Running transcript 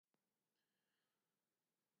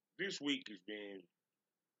This week has been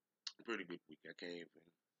a pretty good week. I can't even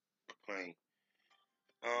complain.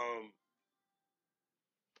 Um,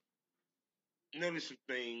 Noticed some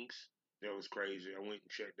things that was crazy. I went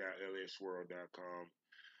and checked out lsworld.com.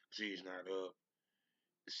 See, it's not up.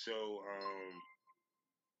 So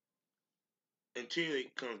until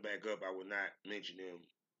it comes back up, I will not mention them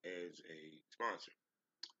as a sponsor.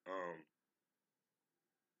 Um,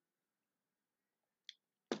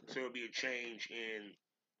 so it'll be a change in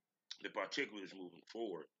the particulars moving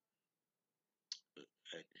forward.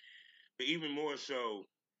 But even more so,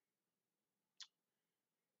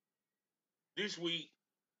 this week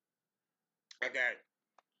I got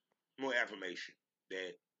more affirmation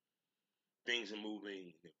that things are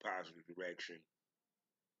moving in a positive direction,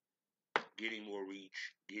 getting more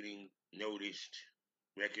reach, getting noticed,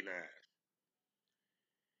 recognized.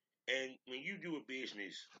 And when you do a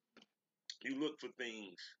business, you look for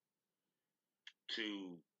things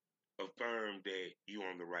to affirm that you're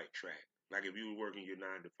on the right track. Like if you were working your 9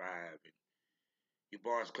 to 5 and your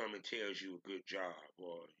boss come and tells you a good job,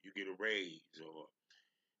 or you get a raise, or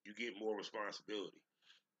you get more responsibility.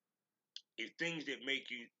 It's things that make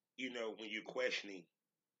you, when you're questioning,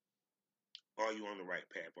 are you on the right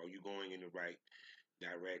path? Are you going in the right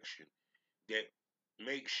direction? That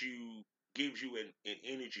makes you, gives you an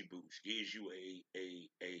energy boost, gives you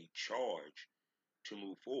a charge to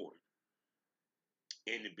move forward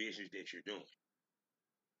in the business that you're doing.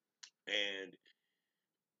 And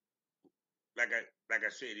like I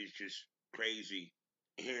said, it's just crazy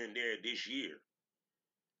here and there this year.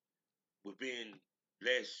 Within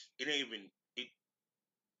it ain't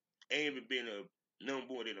even been a no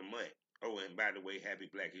more than a month. Oh, and by the way, happy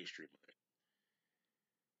Black History Month.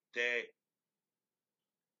 That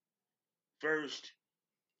first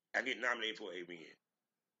I get nominated for AVN.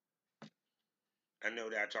 I know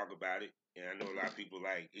that I talk about it, and I know a lot of people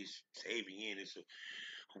like it's AVN, it's a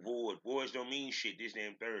award. Awards don't mean shit. This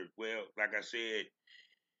damn third. Well, like I said,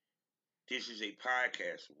 this is a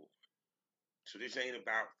podcast award. So this ain't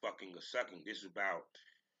about fucking or sucking. This is about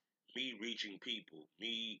me reaching people,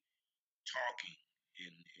 me talking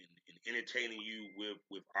and entertaining you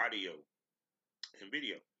with audio and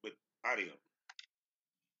video. With audio,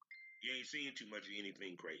 you ain't seeing too much of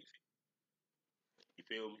anything crazy. You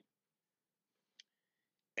feel me?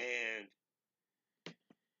 And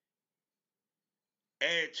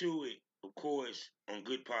add to it, of course, on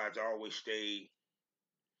Good Pods, I always stay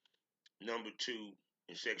number 2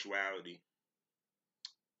 in sexuality,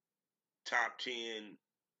 top 10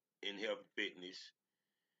 in health and fitness.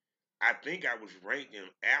 I think I was ranked in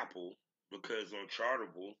Apple because on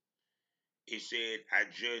Chartable it said I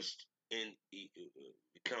just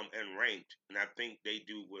become unranked, and I think they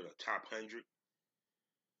do with a top 100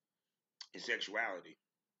 in sexuality.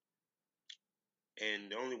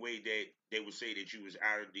 And the only way that they would say that you was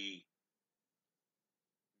out of the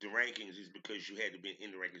rankings is because you had to be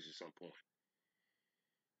in the rankings at some point.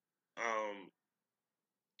 Um,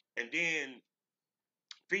 and then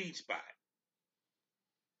FeedSpot,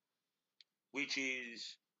 which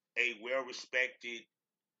is a well-respected,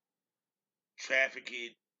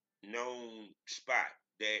 trafficked, known spot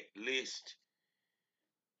that lists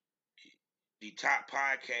the top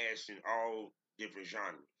podcasts in all different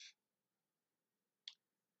genres.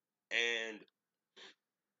 And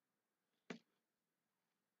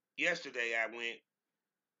yesterday I went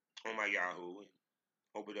on my Yahoo and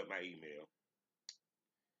opened up my email.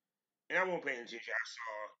 And I wasn't paying attention. I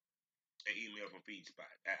saw an email from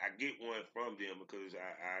FeedSpot. I get one from them because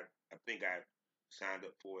I think I signed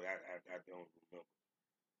up for it. I don't remember.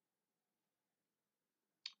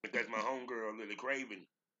 Because my homegirl, Lily Craven,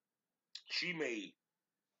 she made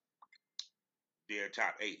their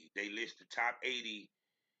top 80. They list the top 80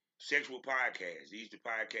 sexual podcasts. These are the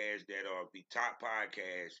podcasts that are the top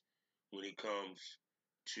podcasts when it comes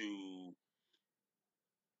to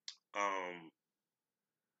um,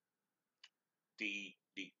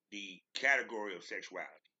 the category of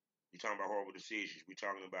sexuality. We're talking about horrible decisions. We're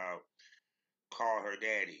talking about call her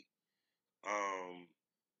daddy. Um,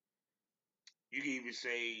 you can even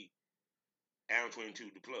say Adam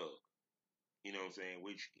 22 the plug. You know what I'm saying?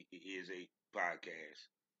 Which is a podcast.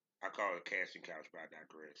 I call it Casting Couch, but I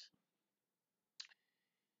digress.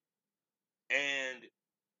 And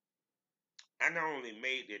I not only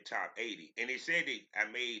made their top 80, and they said that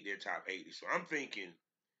I made their top 80. So I'm thinking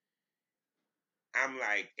I'm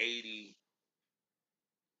like 80,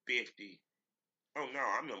 50. Oh no,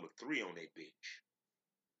 I'm number 3 on that bitch.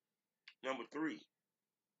 Number 3.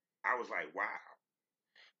 I was like, wow.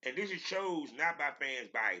 And this is chose not by fans,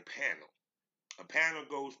 by a panel. A panel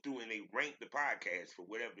goes through and they rank the podcast for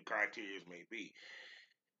whatever the criteria may be.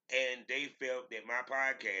 And they felt that my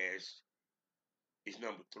podcast is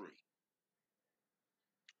number 3.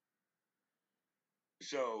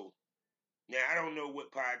 So now I don't know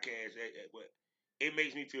what podcast. What it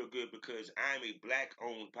makes me feel good because I'm a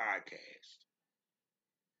black-owned podcast.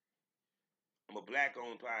 I'm a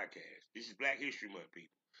black-owned podcast. This is Black History Month,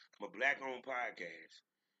 people. I'm a black-owned podcast.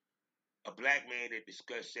 A black man that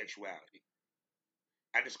discusses sexuality.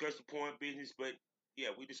 I discuss the porn business, but yeah,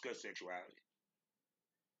 we discuss sexuality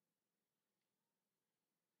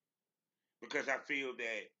because I feel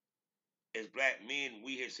that as black men,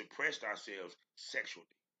 we had suppressed ourselves sexually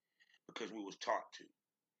because we was taught to,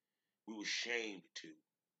 we was shamed to,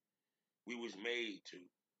 we was made to.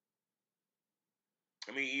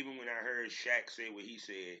 I mean, even when I heard Shaq say what he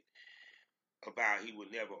said about he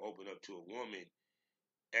would never open up to a woman,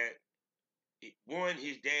 at one,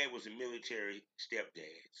 his dad was a military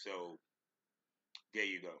stepdad, so there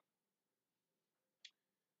you go.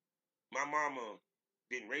 My mama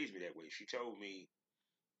didn't raise me that way. She told me,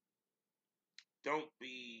 don't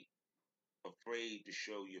be afraid to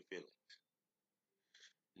show your feelings.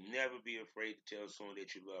 Never be afraid to tell someone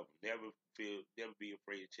that you love them. Never be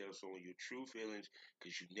afraid to tell someone your true feelings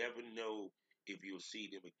because you never know if you'll see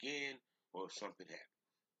them again or if something happens.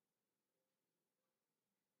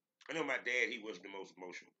 I know my dad, he wasn't the most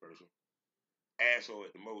emotional person. Asshole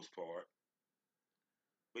at the most part.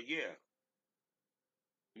 But yeah,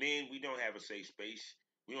 men, we don't have a safe space.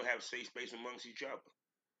 We don't have a safe space amongst each other.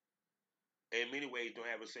 And in many ways, don't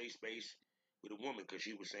have a safe space with a woman because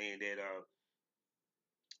he was saying that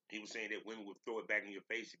women would throw it back in your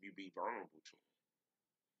face if you be vulnerable to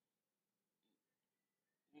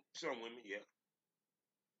them. Some women, yeah.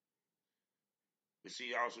 But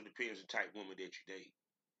see, it also depends on the type of woman that you date.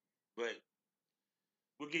 But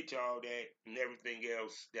we'll get to all that and everything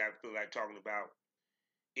else that I feel like talking about.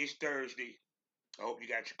 It's Thursday. I hope you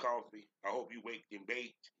got your coffee. I hope you waked and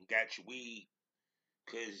baked and got your weed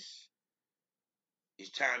because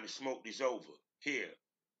it's time to smoke this over here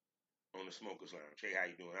on the Smokers Lounge. Hey, how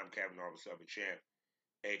you doing? I'm Kevin Arthur Southern Champ,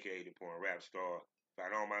 a.k.a. the Porn Rap Star.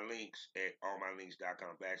 Find all my links at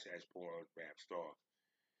allmylinks.com/porn rap star.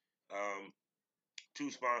 Um, 2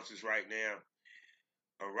 sponsors right now.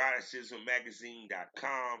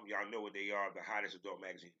 Eroticismmagazine.com. Y'all know what they are, the hottest adult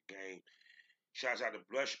magazine in the game. Shouts out to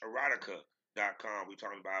blusherotica.com. We're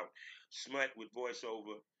talking about smut with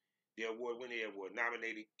voiceover. The award-winning, award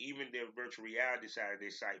nominated. Even their virtual reality side of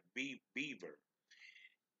their site, Beaver,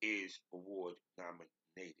 is award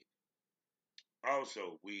nominated.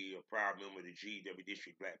 Also, we are proud member of the GW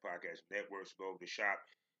District Black Podcast Network. So go over to shop,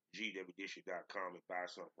 gwdistrict.com, and buy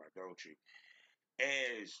something, why don't you?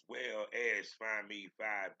 As well as find me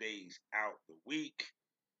 5 days out the week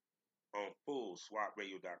on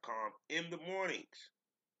fullswapradio.com in the mornings,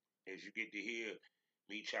 as you get to hear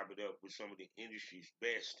me chop it up with some of the industry's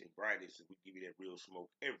best and brightest, and we give you that real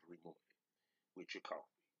smoke every morning with your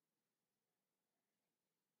coffee.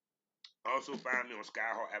 Also find me on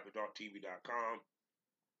skyhawkafterdarktv.com,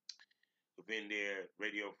 within their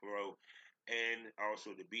radio flow, and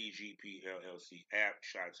also the BGP LLC app.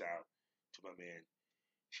 Shouts out to my man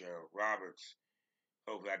Gerald Roberts.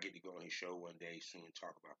 Hopefully I get to go on his show one day soon and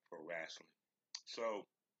talk about pro wrestling. So,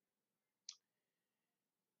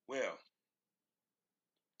 well,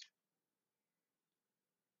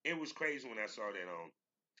 it was crazy when I saw that on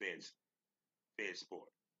Fed Spot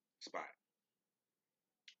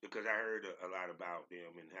because I heard a lot about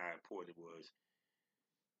them and how important it was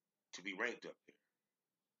to be ranked up there.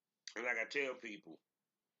 And like I tell people,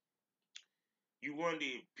 you wonder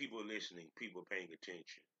if people are listening, people are paying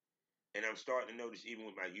attention. And I'm starting to notice even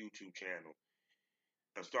with my YouTube channel,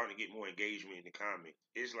 I'm starting to get more engagement in the comments.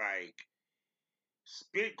 It's like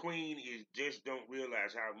Spit Queen is just don't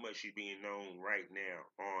realize how much she's being known right now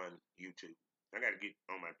on YouTube. I got to get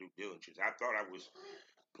on my due diligence. I thought I was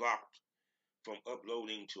blocked from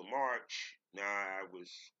uploading till March. Now I'm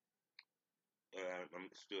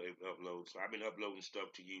still able to upload. So I've been uploading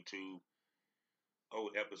stuff to YouTube,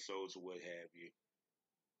 old episodes or what have you.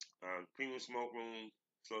 Premium Smoke Room,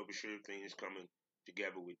 so for sure things coming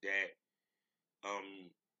together with that.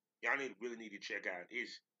 Y'all really need to check out. It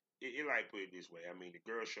like put it this way. I mean, the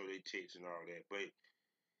girls show their tits and all that, but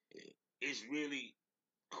it's really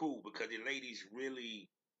cool because the ladies really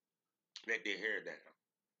let their hair down.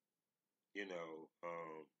 You know,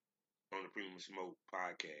 on the Premium Smoke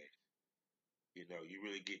podcast, you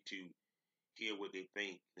really get to hear what they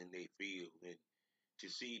think and they feel, and to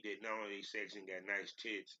see that not only they sexy and got nice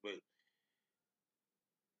tits, but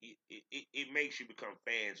it makes you become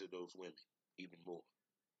fans of those women even more.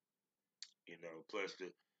 Plus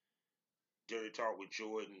the Dirty Talk with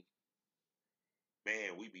Jordan,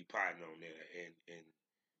 man, we be potting on there. And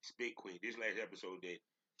Spit Queen, this last episode that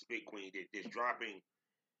Spit Queen that's dropping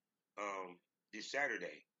um this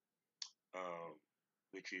Saturday, um,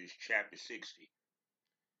 which is chapter 60.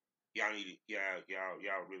 Y'all need to,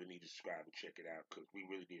 y'all really need to subscribe and check it out because we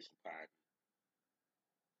really did some potting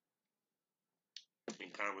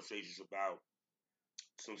and conversations about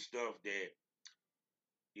some stuff that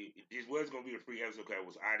this was gonna be a free episode because it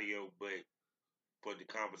was audio, but for the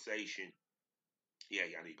conversation, yeah,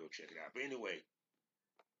 y'all need to go check it out. But anyway,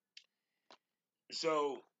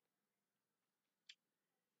 so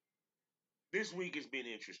this week has been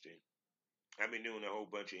interesting. I've been doing a whole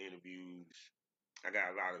bunch of interviews. I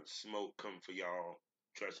got a lot of smoke coming for y'all.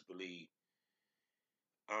 Trust and believe.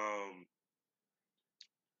 Um,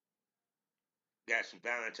 got some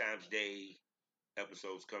Valentine's Day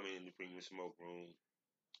episodes coming in the Premium Smoke Room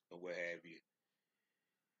or what have you.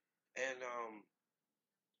 And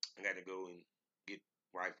I got to go and get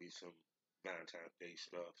wifey some Valentine's Day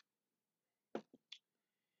stuff.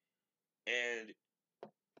 And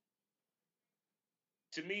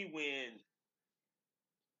to me, when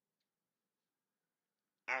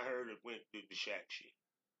I heard it went through the Shaq shit,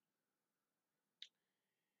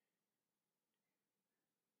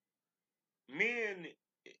 men,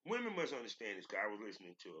 women must understand this. Cause I was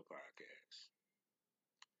listening to a podcast.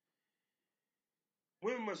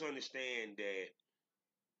 Women must understand that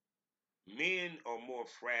men are more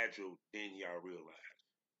fragile than y'all realize.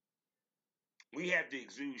 We have to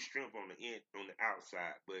exude strength on the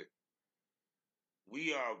outside, but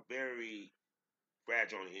we are very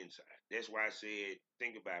fragile on the inside. That's why I said,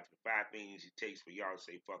 think about it, the 5 things it takes for y'all to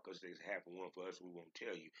say fuck us, there's half of one for us, we won't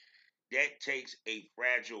tell you. That takes a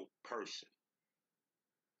fragile person.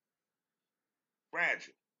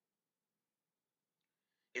 Fragile.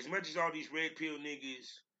 As much as all these red pill niggas,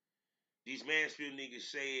 these Mansfield niggas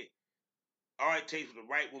say it, all it takes for the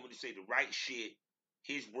right woman to say the right shit,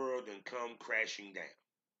 his world done come crashing down.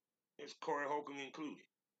 That's Corey Holcomb included.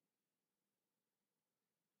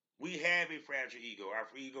 We have a fragile ego. Our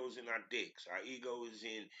ego is in our dicks. Our ego is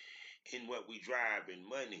in what we drive and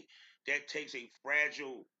money. That takes a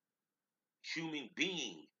fragile human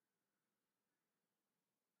being.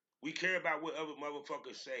 We care about what other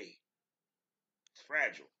motherfuckers say. It's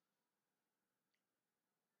fragile.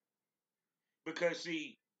 Because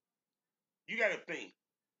see, you gotta think.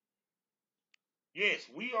 Yes,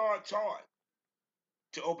 we are taught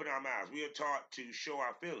to open our mouths. We are taught to show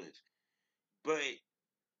our feelings. But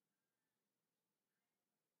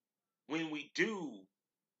when we do,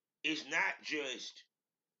 it's not just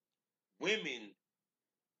women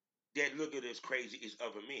that look at us crazy, it's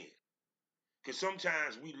other men. Because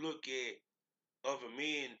sometimes we look at other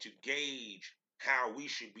men to gauge how we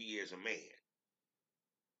should be as a man.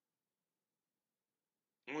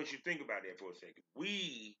 I want you to think about that for a second.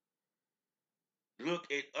 We look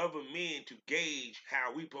at other men to gauge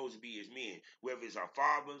how we supposed to be as men, whether it's our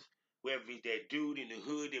fathers, whether it's that dude in the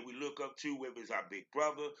hood that we look up to, whether it's our big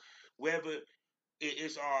brother, whether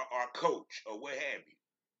it's our coach or what have you.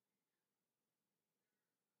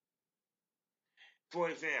 For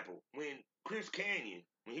example, when Chris Canyon,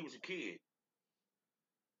 when he was a kid,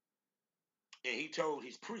 and he told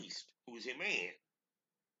his priest, who was a man,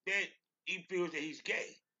 that he feels that he's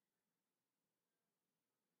gay,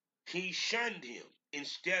 he shunned him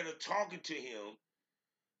instead of talking to him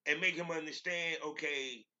and make him understand,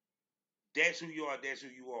 okay, that's who you are, that's who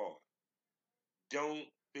you are. Don't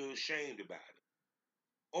feel ashamed about it.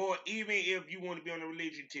 Or even if you want to be on a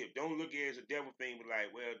religion tip, don't look at it as a devil thing, but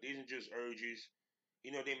like, well, these are just urges.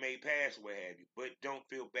 You know, they may pass, what have you. But don't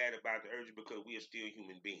feel bad about the urges because we are still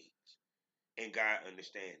human beings. And God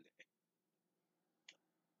understands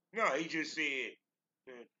that. No, he just said,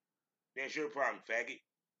 that's your problem, faggot.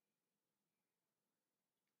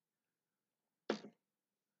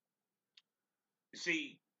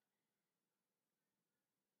 See,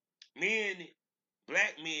 men,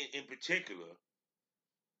 black men in particular,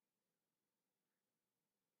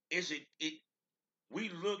 it we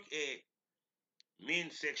look at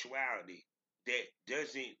men's sexuality that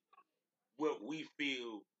doesn't what we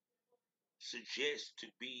feel suggests to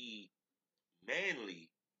be manly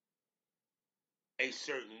a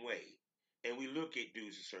certain way. And we look at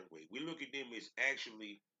dudes a certain way. We look at them as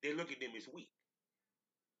actually, they look at them as weak.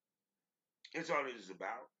 That's all it is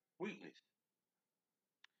about. Weakness.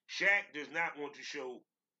 Shaq does not want to show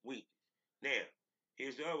weakness. Now,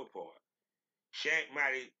 here's the other part. Shaq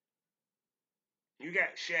might have, you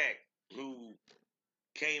got Shaq who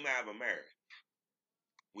came out of a marriage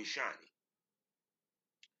with Shawnee.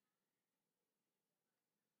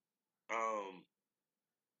 Um,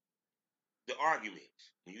 the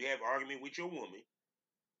arguments. When you have argument with your woman,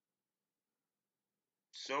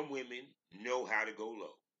 some women know how to go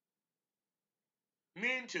low.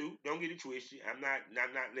 Men too. Don't get it twisted. I'm not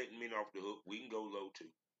letting men off the hook. We can go low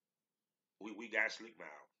too. We got slick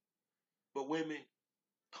mouths. But women,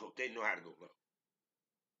 they know how to go low.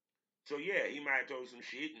 So yeah, he might have told some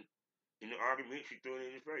shit, and in the argument, she threw it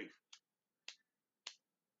in his face.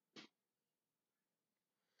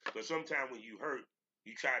 But sometimes when you hurt,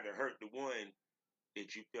 you try to hurt the one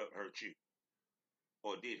that you felt hurt you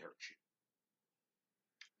or did hurt you.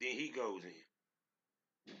 Then he goes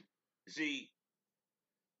in. See,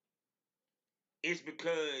 it's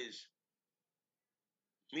because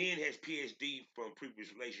men has PSD from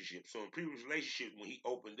previous relationships. So in previous relationships, when he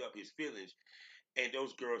opened up his feelings, and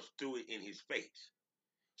those girls threw it in his face.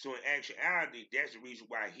 So in actuality, that's the reason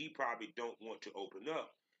why he probably don't want to open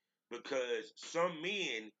up, because some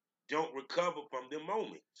men don't recover from them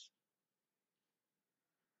moments.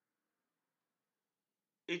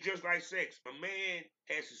 It's just like sex. A man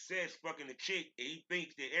has success fucking a chick, and he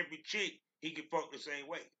thinks that every chick he can fuck the same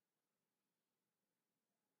way.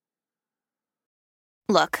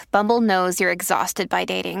 Look, Bumble knows you're exhausted by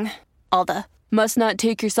dating. All the must not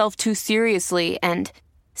take yourself too seriously and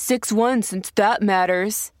 6'1" since that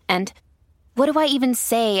matters. And what do I even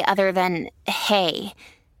say other than hey?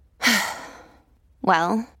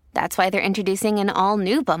 Well, that's why they're introducing an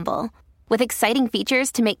all-new Bumble with exciting features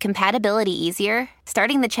to make compatibility easier,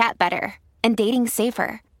 starting the chat better, and dating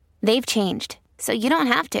safer. They've changed, so you don't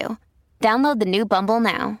have to. Download the new Bumble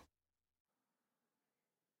now.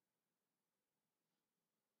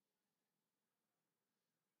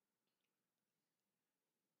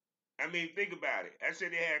 I mean, think about it. I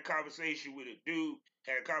said they had a conversation with a dude,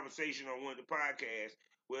 had a conversation on one of the podcasts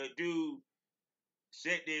where a dude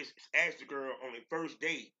said this, asked the girl on a first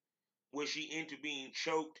date, was she into being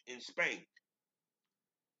choked and spanked,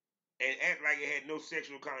 and act like it had no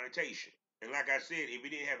sexual connotation. And like I said, if it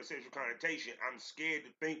didn't have a sexual connotation, I'm scared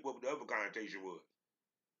to think what the other connotation was.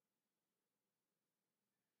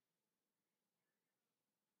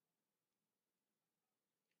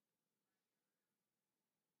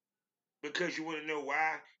 Because you want to know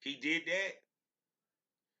why he did that?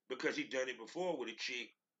 Because he done it before with a chick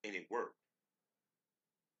and it worked.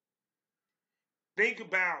 Think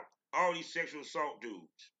about all these sexual assault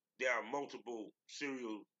dudes. There are multiple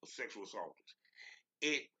serial sexual assaulters.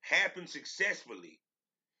 It happened successfully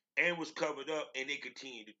and was covered up, and they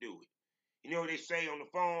continue to do it. You know what they say on the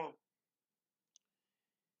farm?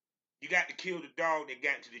 You got to kill the dog that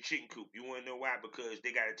got into the chicken coop. You want to know why? Because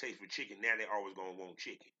they got a taste for chicken. Now they always going to want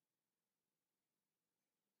chicken.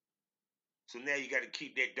 So now you got to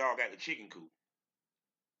keep that dog out of the chicken coop.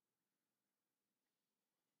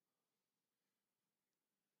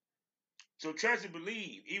 So trust and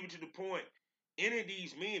believe, even to the point, any of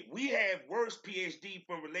these men, we have worse PSD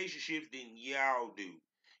from relationships than y'all do.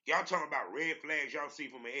 Y'all talking about red flags y'all see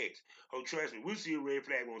from an ex. Oh, trust me, we see a red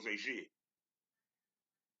flag, won't say shit.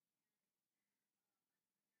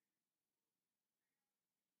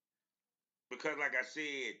 Because like I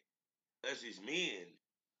said, us as men,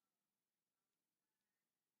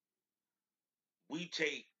 we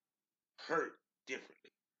take hurt differently.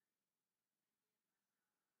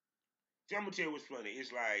 See, I'm gonna tell you what's funny.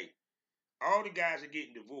 It's like all the guys are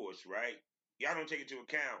getting divorced, right? Y'all don't take into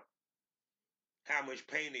account how much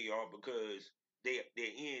pain they are because they're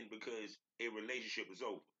in because a relationship is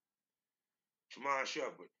over. Jamon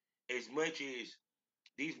Shepard, as much as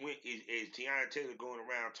these went as Tiana Taylor going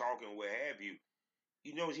around talking or what have you,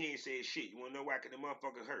 you know he ain't said shit. You wanna know why? Cause the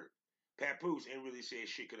motherfuckers hurt. Papoose ain't really said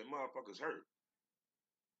shit cause the motherfuckers hurt.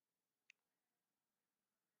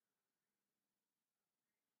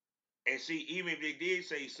 And see, even if they did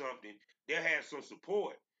say something, they'll have some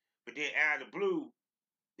support. But then out of the blue,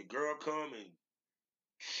 the girl come and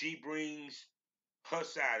she brings her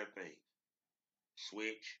side of things.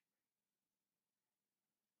 Switch.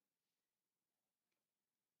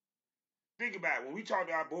 Think about it. When we talk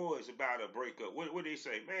to our boys about a breakup, what they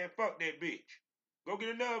say? Man, fuck that bitch. Go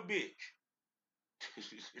get another bitch.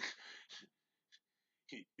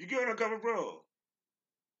 You get what I'm coming from?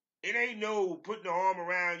 It ain't no putting the arm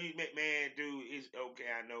around you, man, dude. It's okay.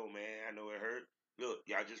 I know, man. I know it hurt. Look,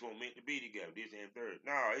 y'all just weren't meant to be together. This and third.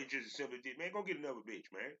 No, it's just simply this. Man, go get another bitch,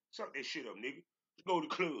 man. Suck that shit up, nigga. Let's go to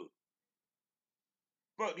the club.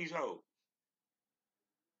 Fuck these hoes.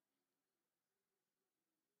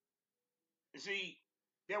 You see,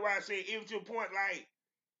 that's why I say even to a point like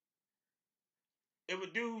if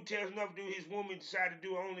a dude tells another dude his woman decide to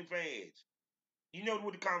do OnlyFans, you know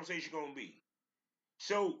what the conversation gonna be.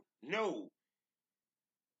 So no,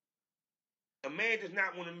 a man does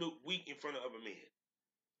not want to look weak in front of other men.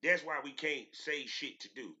 That's why we can't say shit to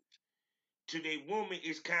dudes. To the woman,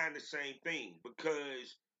 it's kind of the same thing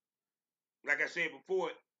because, like I said before,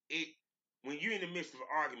 it when you're in the midst of an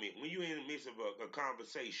argument, when you're in the midst of a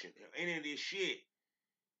conversation, any of this shit,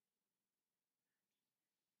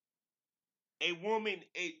 a woman,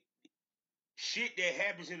 shit that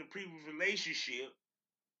happens in a previous relationship,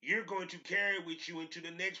 you're going to carry with you into the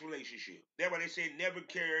next relationship. That's why they say never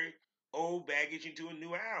carry old baggage into a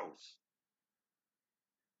new house.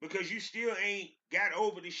 Because you still ain't got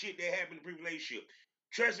over the shit that happened in the previous relationship.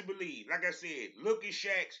 Trust and believe. Like I said, look at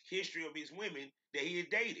Shaq's history of his women that he had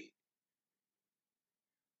dated.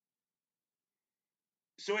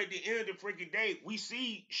 So at the end of the freaking day, we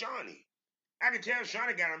see Shawnee. I can tell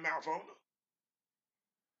Shawnee got a mouth on her.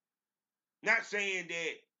 Not saying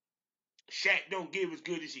that Shaq don't give as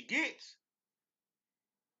good as he gets.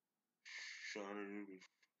 Shawnee,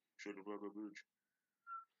 shut the fuck up, bitch.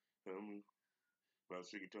 I'm about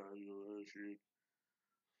sick and tired of your ass shit.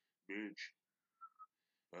 Bitch.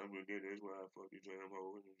 I'm gonna get that's why I fuck this damn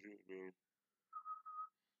hoe and shit, man.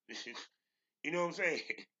 You know what I'm saying?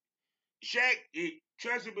 Shaq,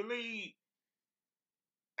 trust and believe,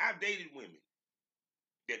 I've dated women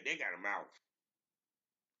that they got a mouth.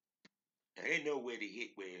 And they know where to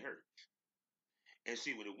hit where it hurts. And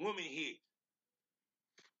see, when a woman hits,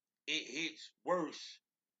 it hits worse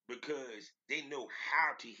because they know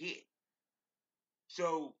how to hit.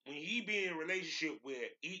 So when he be in a relationship where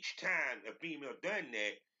each time a female done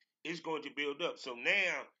that, it's going to build up. So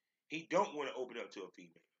now he don't want to open up to a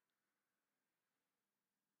female.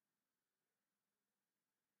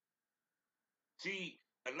 See,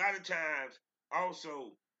 a lot of times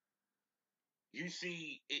also you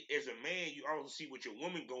see it, as a man, you also see what your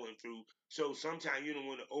woman going through. So sometimes you don't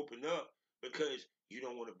want to open up because you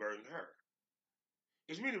don't want to burden her.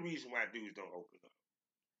 There's many reasons why dudes don't open up.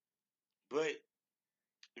 But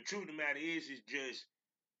the truth of the matter is just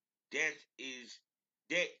that is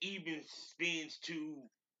that even spins to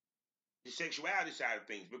the sexuality side of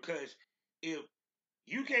things. Because if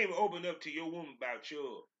you can't open up to your woman about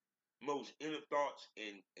your most inner thoughts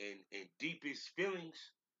and deepest feelings,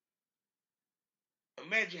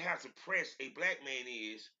 imagine how suppressed a black man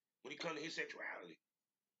is when it comes to his sexuality.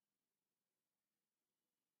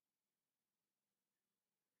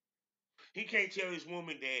 He can't tell his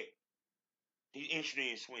woman that he's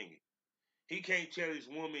interested in swinging. He can't tell his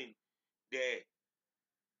woman that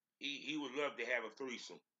he would love to have a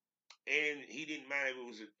threesome. And he didn't mind if it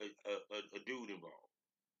was a dude involved.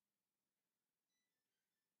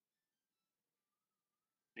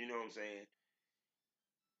 You know what I'm saying?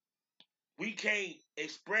 We can't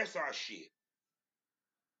express our shit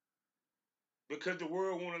because the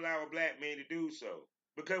world won't allow a black man to do so.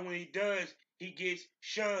 Because when he does, he gets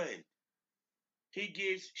shunned. He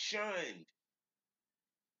gets shunned.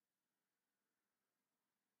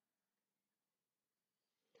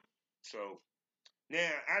 So now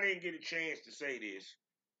I didn't get a chance to say this.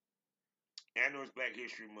 I know it's Black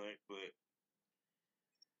History Month, but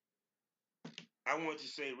I want to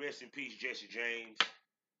say rest in peace, Jesse James.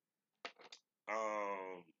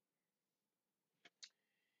 Um,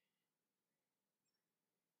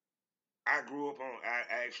 I grew up on.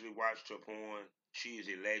 I actually watched her porn. She is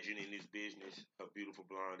a legend in this business. Her beautiful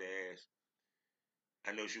blonde ass.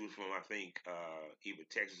 I know she was from, I think, either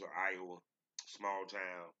Texas or Iowa, small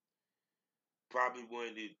town. Probably one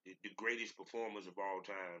of the greatest performers of all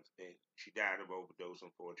time. And she died of overdose,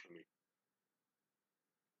 unfortunately.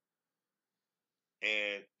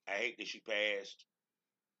 And I hate that she passed.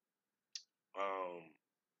 Um,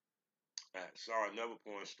 I saw another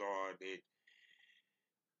porn star that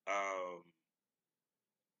um,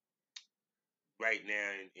 right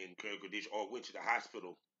now in critical condition or went to the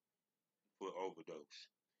hospital for overdose.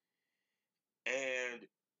 And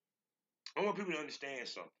I want people to understand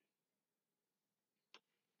something.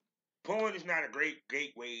 Porn is not a great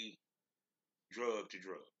gateway drug to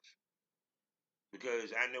drugs.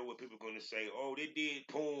 Because I know what people are going to say. Oh, they did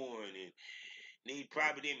porn and they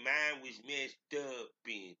probably their mind was messed up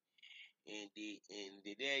and the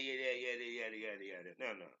yada yada yada.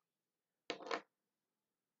 No.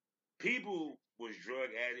 People was drug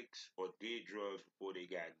addicts or did drugs before they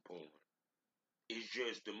got in porn. It's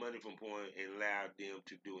just the money from porn allowed them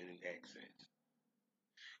to do it in excess.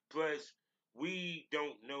 Plus, we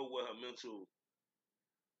don't know what her mental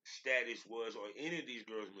status was or any of these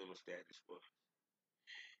girls' mental status was.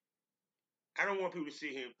 I don't want people to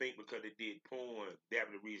sit here and think because they did porn,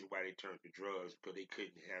 that was the reason why they turned to drugs, because they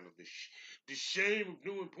couldn't handle the shame of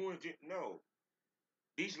doing porn. No.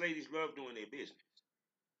 These ladies love doing their business.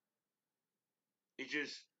 It's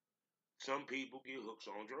just some people get hooks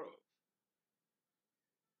on drugs.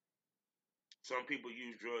 Some people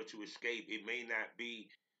use drugs to escape. It may not be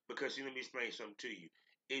because, see, let me explain something to you.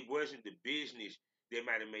 It wasn't the business that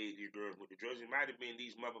might have made these girls with the drugs. It might have been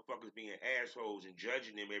these motherfuckers being assholes and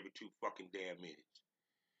judging them every 2 fucking damn minutes.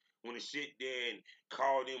 Want to sit there and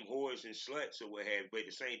call them whores and sluts or what have you, but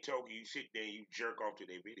at the same token, you sit there and you jerk off to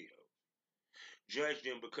their video. Judge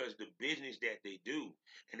them because the business that they do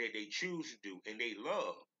and that they choose to do and they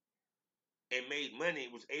love and made money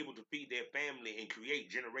was able to feed their family and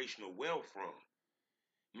create generational wealth from.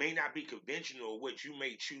 May not be conventional what you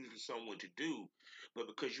may choose for someone to do, but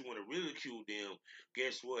because you want to ridicule them,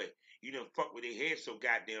 guess what? You done fuck with their head so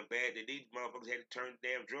goddamn bad that these motherfuckers had to turn to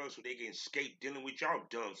damn drugs so they can escape dealing with y'all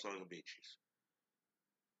dumb son of bitches.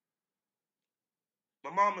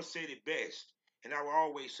 My mama said it best, and I will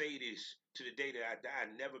always say this to the day that I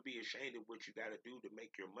die: never be ashamed of what you got to do to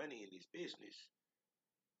make your money in this business.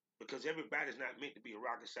 Because everybody's not meant to be a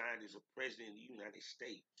rocket scientist or president of the United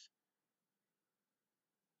States.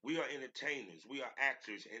 We are entertainers. We are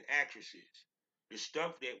actors and actresses. The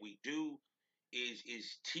stuff that we do is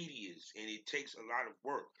tedious and it takes a lot of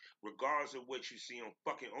work, regardless of what you see on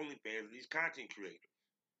fucking OnlyFans. These content creators.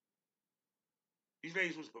 These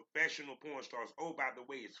ladies was professional porn stars. Oh, by the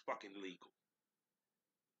way, it's fucking legal.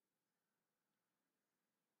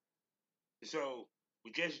 So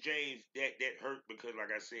with Jesse James, that hurt because, like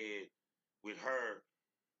I said, with her,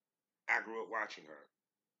 I grew up watching her.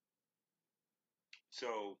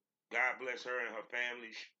 So God bless her and her family.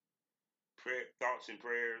 Thoughts and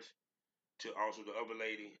prayers to also the other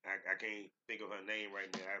lady. I can't think of her name right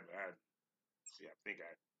now. I see. I think I.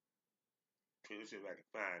 Let's see if I can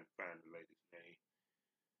find the lady's name.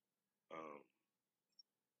 Um,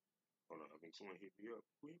 hold on. I think someone hit me up.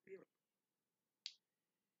 Who hit me up?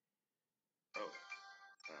 Oh,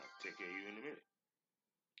 I'll take care of you in a minute.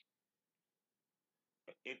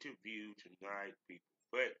 An interview tonight, people.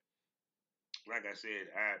 But like I said,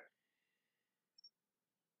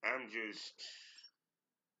 I'm just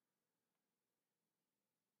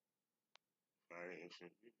financial.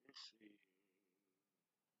 Let's see.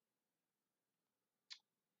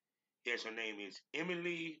 Yes, her name is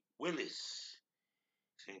Emily Willis.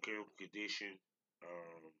 She's in critical condition.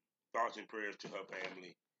 Um, Thoughts and prayers to her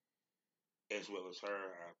family as well as her.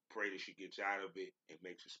 I pray that she gets out of it and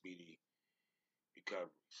makes a speedy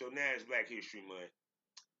recovery. So now it's Black History Month,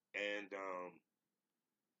 and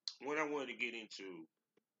what I wanted to get into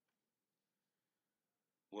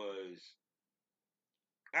was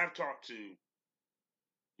I've talked to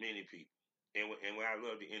many people, and what I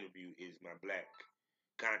love to interview is my black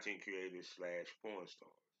content creators slash porn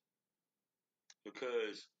stars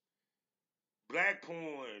because black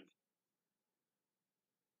porn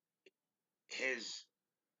has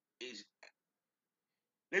is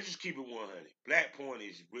let's just keep it 100. Black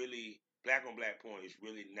on black porn is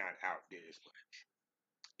really not out there as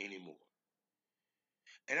much anymore.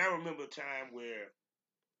 And I remember a time where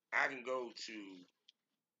I can go to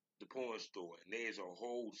the porn store and there's a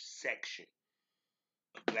whole section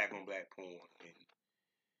of black on black porn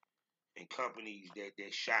and companies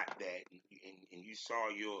that shot that and you saw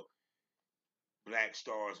your black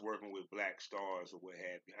stars working with black stars or what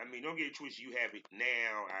have you. I mean, don't get it twisted, you have it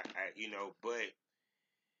now, but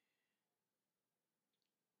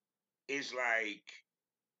it's like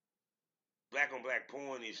black on black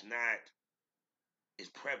porn is not as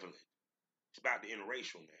prevalent. It's about the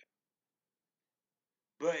interracial now.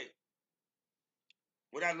 But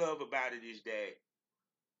what I love about it is that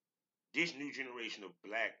this new generation of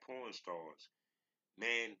black porn stars,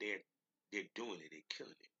 man, they're doing it. They're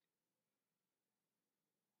killing it.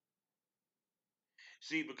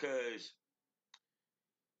 See, because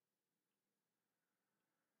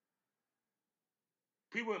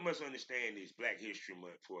people must understand this Black History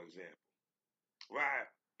Month, for example. Why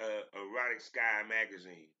Erotic Sky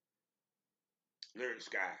magazine, Lyric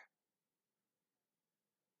Sky,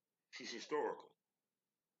 she's historical.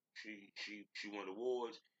 She won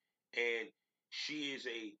awards, and she is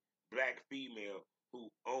a black female who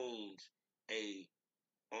owns a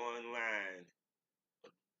online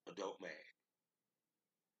adult mag.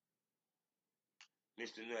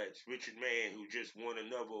 Mr. Nuts, Richard Mann, who just won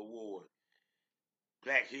another award.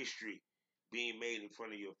 Black history being made in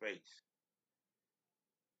front of your face.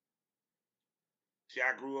 See,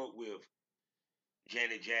 I grew up with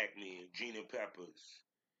Janet Jackman, Gina Peppers,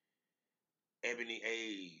 Ebony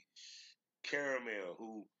Age, Caramel,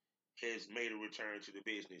 who has made a return to the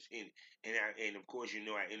business. And of course,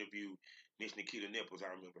 I interviewed Miss Nikita Nipples. I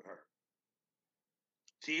remember her.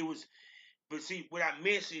 See, what I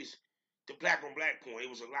miss is the black on black porn. It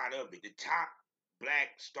was a lot of it. The top black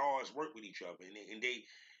stars worked with each other, and they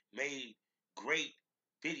made great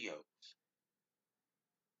videos.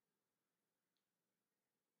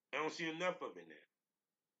 I don't see enough of it now.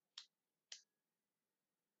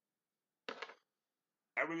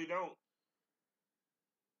 I really don't.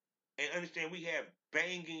 And understand we have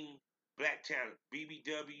banging black talent,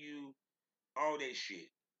 BBW, all that shit.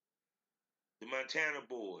 The Montana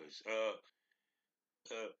Boys, uh,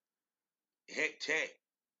 Heck Tech,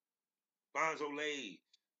 Bonzo Lay,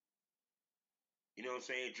 you know what I'm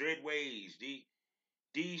saying? Dreadways.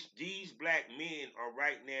 These black men are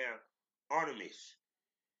right now Artemis.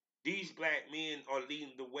 These black men are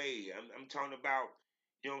leading the way. I'm talking about,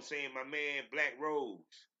 you know what I'm saying, my man Black Rose.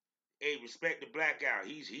 Hey, respect the blackout.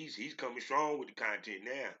 He's coming strong with the content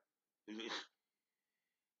now.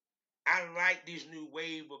 I like this new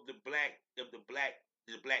wave of the black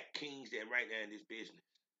kings that right now in this business.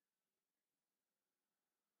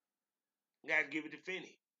 You guys give it to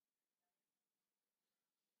Finney.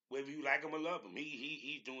 Whether you like him or love him,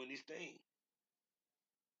 he's doing this thing.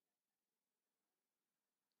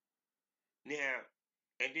 Now,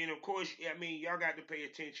 and then of course, I mean, y'all got to pay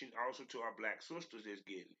attention also to our black sisters that's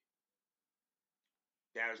getting it.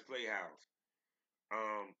 Dallas Playhouse.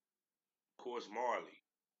 Of course, Marley.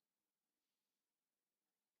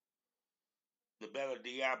 The Bella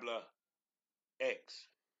Diabla X.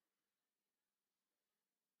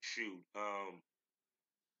 Shoot.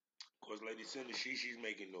 Of course, Lady Cinder, she's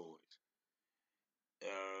making noise.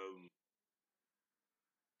 Um,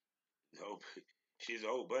 whole, she's a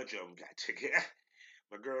whole bunch of them. Got to get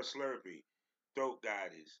my girl Slurpee, Throat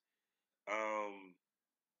Goddess, um,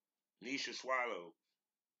 Nisha Swallow.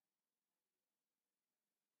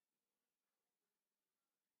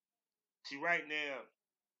 See, right now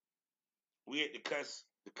we at the cusp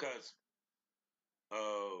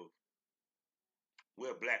of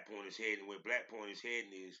where Black Point is heading. Where Black Point is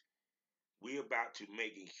heading is we're about to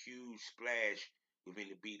make a huge splash within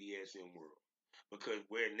the BDSM world. Because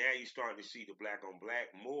where now you're starting to see the black on black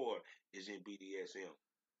more is in BDSM.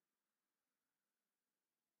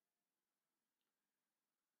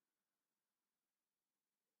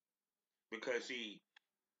 Because see,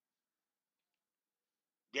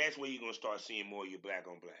 that's where you're gonna start seeing more of your black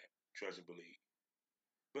on black. Trust and believe.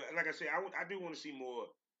 But like I said, I do want to see more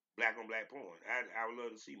black on black porn. I would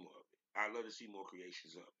love to see more of it. I'd love to see more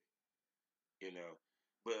creations of it.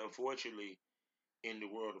 But unfortunately, in the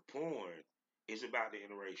world of porn, it's about the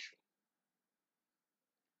interracial.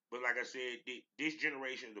 But like I said, this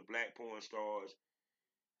generation of the black porn stars,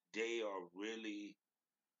 they are really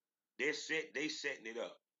they setting it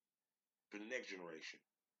up for the next generation.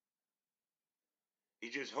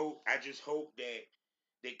 I just hope that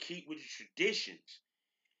they keep with the traditions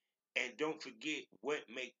and don't forget what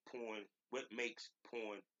makes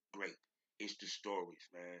porn great. It's the stories,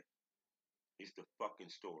 man. It's the fucking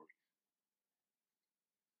story.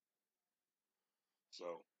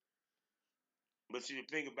 So, but see,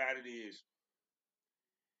 the thing about it is,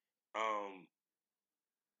 um,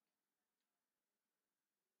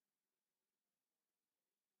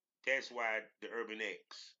 that's why the Urban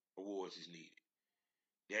X Awards is needed.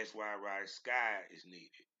 That's why Rise Sky is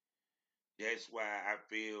needed. That's why I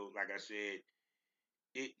feel, like I said,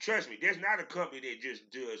 trust me, there's not a company that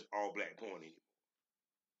just does all black porn anymore.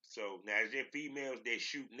 So now, is there females that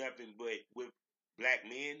shoot nothing but with black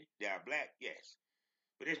men that are black? Yes.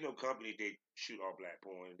 But there's no company that shoot all black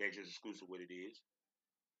porn. That's just exclusive what it is.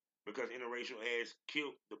 Because interracial has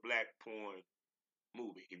killed the black porn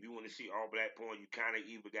movie. If you want to see all black porn, you kind of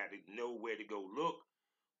either got to know where to go look,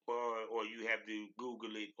 or you have to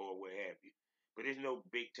Google it or what have you. But there's no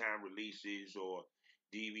big time releases or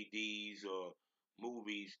DVDs or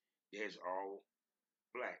movies that's all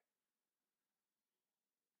black.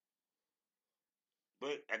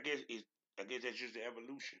 But I guess that's just the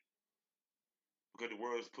evolution because the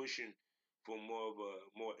world is pushing for more of a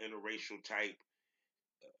more interracial type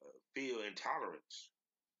feel and tolerance.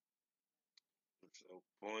 So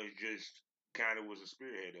porn just kind of was a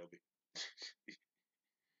spearhead of it.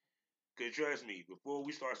 Cause trust me, before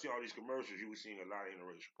we start seeing all these commercials, you were seeing a lot of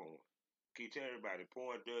interracial porn. Keep telling everybody,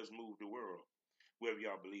 porn does move the world, whether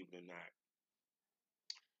y'all believe it or not.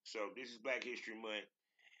 So this is Black History Month.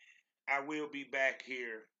 I will be back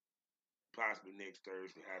here possibly next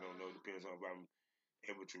Thursday. I don't know. Depends on if I'm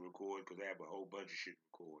able to record because I have a whole bunch of shit to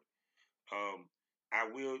record. Um, I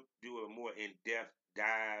will do a more in-depth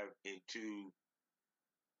dive into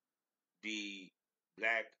the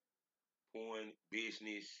black porn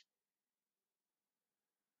business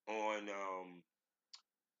on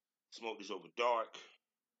Smoke This Over Dark.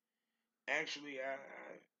 Actually,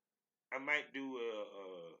 I might do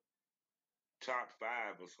a top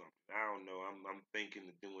five or something. I don't know. I'm thinking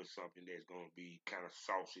of doing something that's gonna be kind of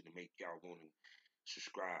saucy to make y'all want to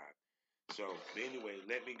subscribe. So, but anyway,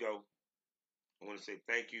 let me go. I want to say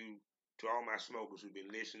thank you to all my smokers who've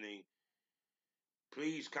been listening.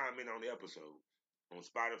 Please comment on the episodes on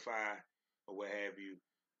Spotify or what have you.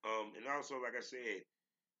 And also, like I said,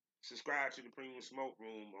 subscribe to the Premium Smoke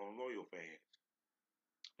Room on Loyal Fans.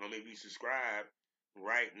 If you subscribe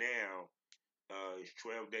right now, it's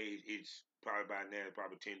 12 days. It's probably by now,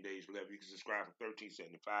 probably 10 days left. You can subscribe for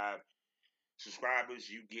 $13.75. Subscribers,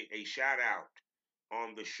 you get a shout out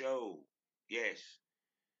on the show. Yes.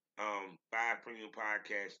 5 premium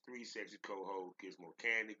podcasts, 3 sexy co-hosts, gets more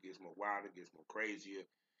candid, gets more wilder, gets more crazier.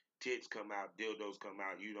 Tits come out, dildos come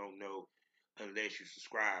out. You don't know unless you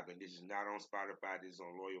subscribe. And this is not on Spotify. This is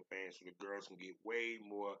on Loyal Fans, so the girls can get way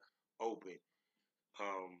more open.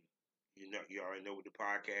 You already know what the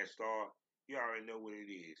podcasts are. You already know what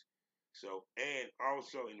it is. So, and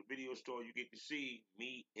also in the video store, you get to see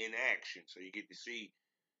me in action. So you get to see,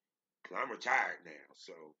 because I'm retired now.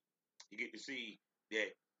 So you get to see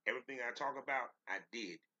that everything I talk about, I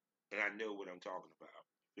did. And I know what I'm talking about.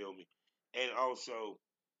 Feel me? And also,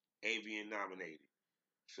 avian nominated.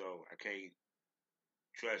 So I can't,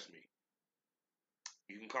 trust me.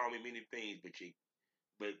 You can call me many things, but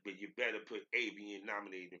you better put avian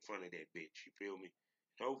nominated in front of that bitch. You feel me?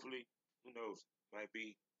 Hopefully, who knows, might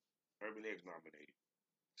be Urban X nominated.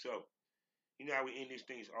 So, you know how we end these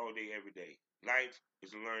things all day, every day. Life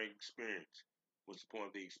is a learning experience. What's the point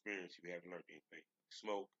of the experience if you haven't learned anything?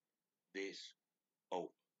 Smoke this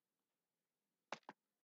over.